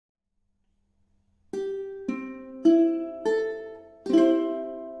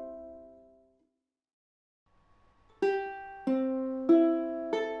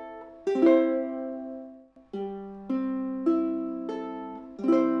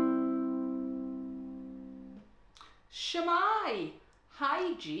Shemai,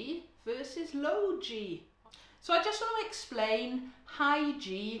 high G versus low G. So I just want to explain high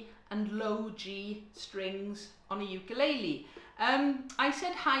G and low G strings on a ukulele. I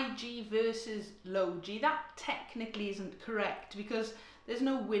said high G versus low G. That technically isn't correct because there's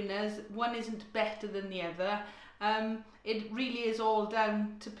no winners. One isn't better than the other. It really is all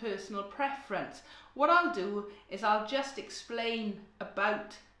down to personal preference. What I'll do is I'll just explain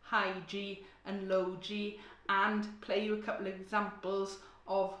about high G and low G and play you a couple of examples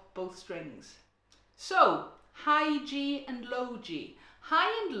of both strings. So, high G and low G.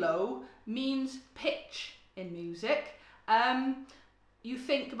 High and low means pitch in music. You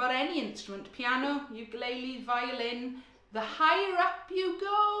think about any instrument, piano, ukulele, violin, the higher up you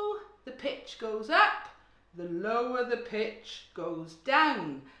go, the pitch goes up, the lower the pitch goes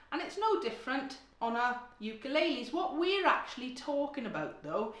down. And it's no different on our ukuleles. What we're actually talking about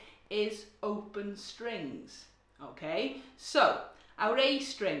though is open strings. Okay, so our A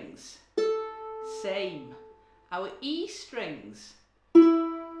strings, same. Our E strings,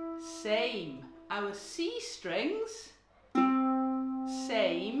 same. Our C strings,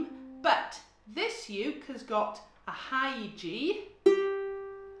 same. But this uke has got a high G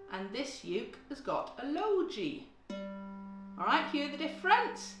and this uke has got a low G. Alright, hear the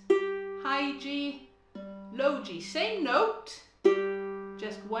difference? High G, low G, same note,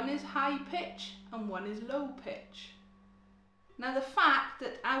 just one is high pitch and one is low pitch. Now the fact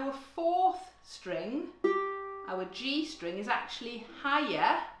that our fourth string, our G string, is actually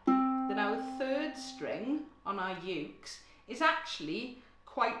higher than our third string on our ukes is actually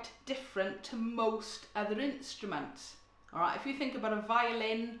quite different to most other instruments. Alright, if you think about a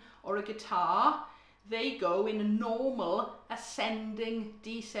violin or a guitar, they go in a normal ascending,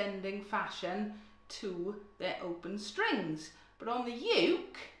 descending fashion to their open strings. But on the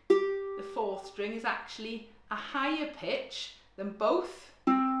uke, the fourth string is actually a higher pitch than both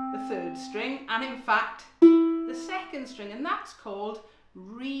the third string and in fact the second string, and that's called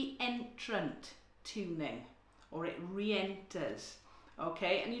re-entrant tuning, or it re-enters.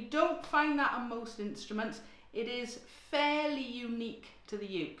 Okay, and you don't find that on most instruments. It is fairly unique to the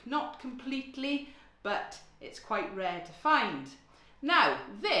uke, not completely, but it's quite rare to find. Now,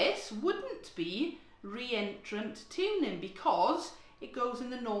 this wouldn't be re-entrant tuning because it goes in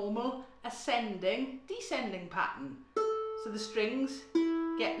the normal ascending, descending pattern. So the strings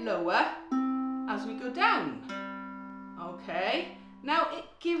get lower as we go down. Okay, now it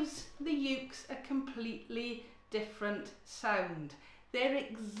gives the ukes a completely different sound. They're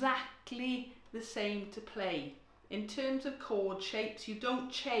exactly the same to play. In terms of chord shapes, you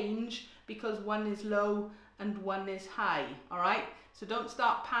don't change because one is low and one is high, alright? So don't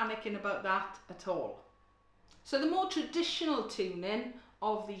start panicking about that at all. So the more traditional tuning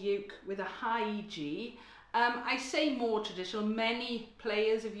of the uke with a high G, I say more traditional, many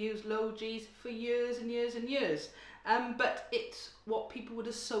players have used low Gs for years and years and years, but it's what people would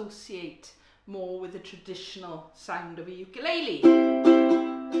associate more with the traditional sound of a ukulele.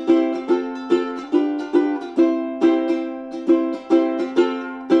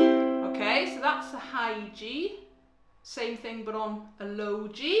 Okay, so that's the high G, same thing but on a low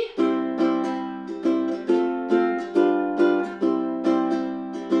G.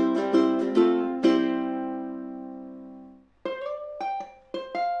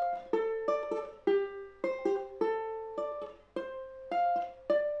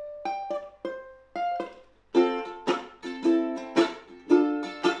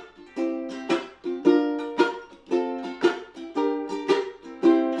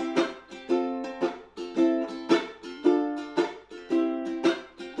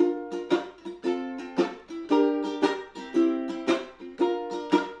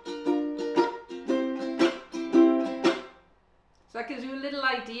 That gives you a little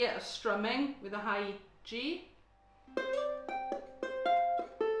idea of strumming with a high G.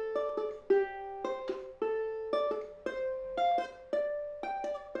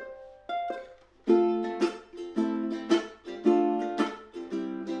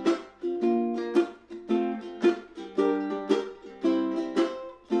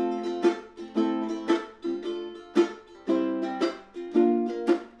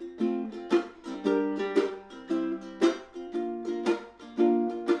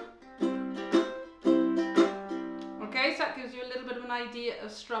 Okay, so that gives you a little bit of an idea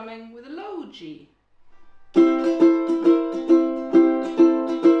of strumming with a low G.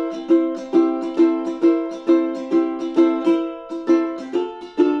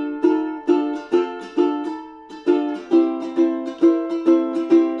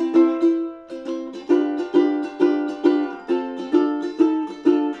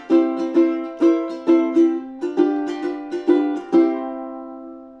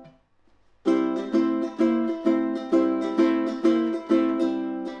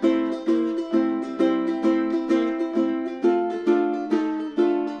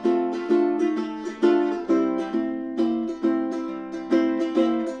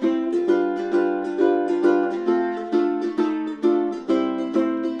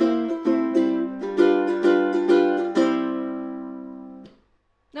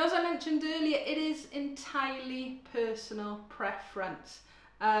 Now, as I mentioned earlier, it is entirely personal preference.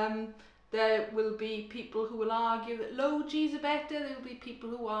 There will be people who will argue that low Gs are better. There will be people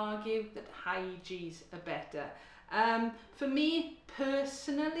who argue that high Gs are better. For me,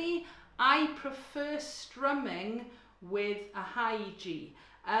 personally, I prefer strumming with a high G.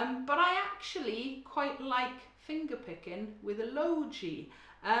 But I actually quite like finger picking with a low G.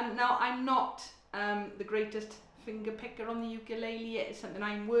 Now, I'm not the greatest finger picker on the ukulele yet. It's something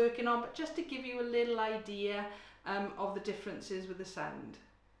I'm working on, but just to give you a little idea of the differences with the sound.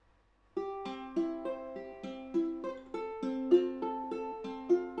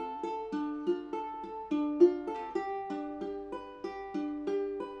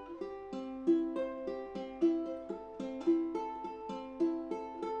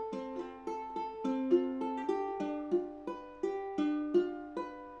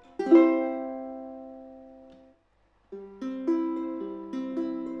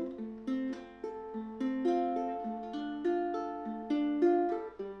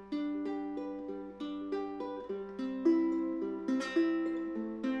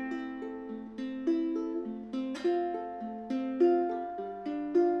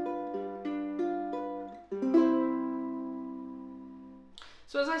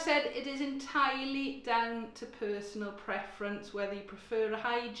 So as I said, it is entirely down to personal preference, whether you prefer a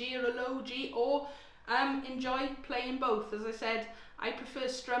high G or a low G, or enjoy playing both. As I said, I prefer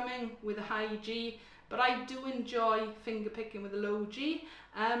strumming with a high G, but I do enjoy finger picking with a low G.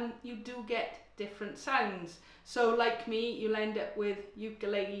 You do get different sounds. So like me, you'll end up with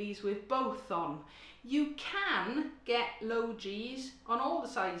ukuleles with both on. You can get low Gs on all the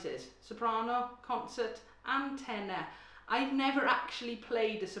sizes, soprano, concert and tenor. I've never actually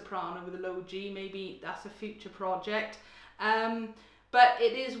played a soprano with a low G, maybe that's a future project, but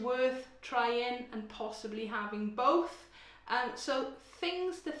it is worth trying and possibly having both. So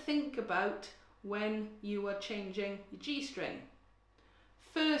things to think about when you are changing your G string.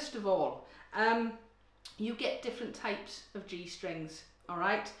 First of all, you get different types of G strings, all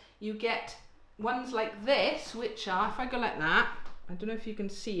right? You get ones like this, which are, if I go like that, I don't know if you can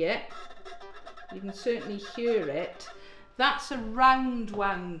see it, you can certainly hear it. That's a round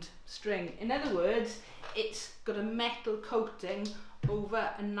wound string. In other words, it's got a metal coating over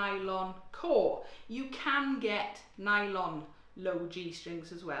a nylon core. You can get nylon low G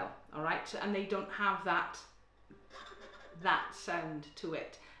strings as well, all right? So, and they don't have that sound to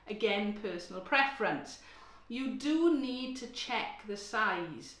it. Again, personal preference. You do need to check the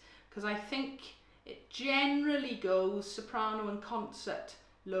size, because I think it generally goes soprano and concert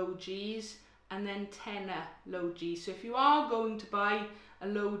low Gs, and then tenor low G. So if you are going to buy a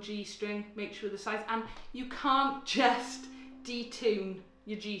low G string, make sure the size, and you can't just detune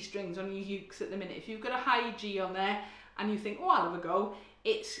your G strings on your ukes at the minute. If you've got a high G on there and you think, oh, I'll have a go,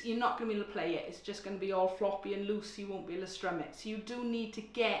 you're not going to be able to play it. It's just going to be all floppy and loose. You won't be able to strum it. So you do need to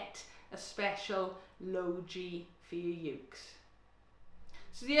get a special low G for your ukes.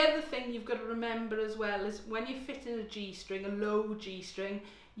 So the other thing you've got to remember as well is when you fit in a G string, a low G string,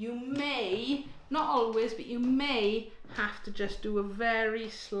 you may, not always, but you may have to just do a very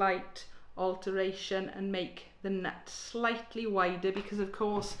slight alteration and make the nut slightly wider, because of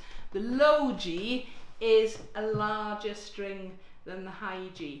course the low G is a larger string than the high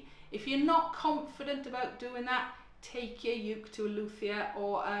G. If you're not confident about doing that, take your uke to a luthier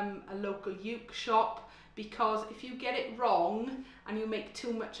or a local uke shop, because if you get it wrong and you make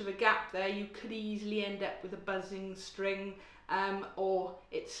too much of a gap there, you could easily end up with a buzzing string or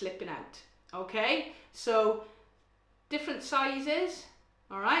it's slipping out. Okay, so different sizes,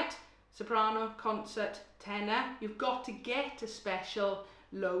 all right, soprano, concert, tenor. You've got to get a special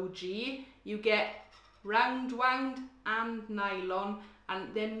low G. You get round wound and nylon,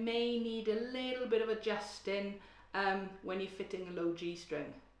 and they may need a little bit of adjusting when you're fitting a low G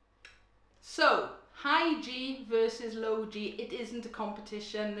string. So high G versus low G, it isn't a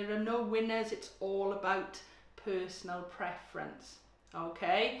competition. There are no winners. It's all about personal preference.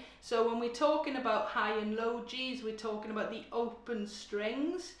 Okay, so when we're talking about high and low Gs, we're talking about the open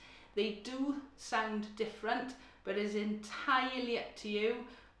strings. They do sound different, but it's entirely up to you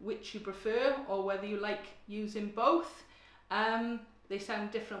which you prefer or whether you like using both. They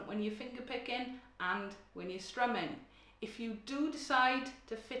sound different when you're finger picking and when you're strumming. If you do decide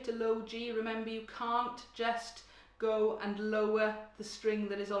to fit a low G, remember you can't just go and lower the string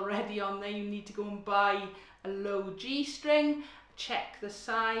that is already on there. You need to go and buy a low G string, check the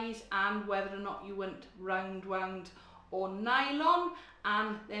size and whether or not you want round wound or nylon,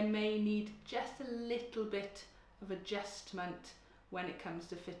 and there may need just a little bit of adjustment when it comes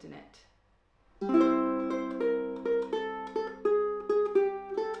to fitting it.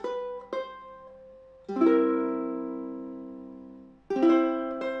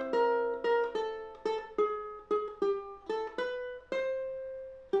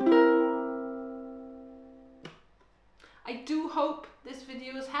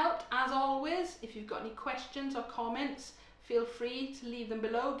 helped. As always, if you've got any questions or comments, feel free to leave them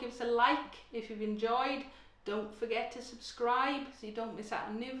below. Give us a like if you've enjoyed. Don't forget to subscribe so you don't miss out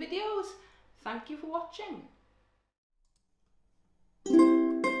on new videos. Thank you for watching.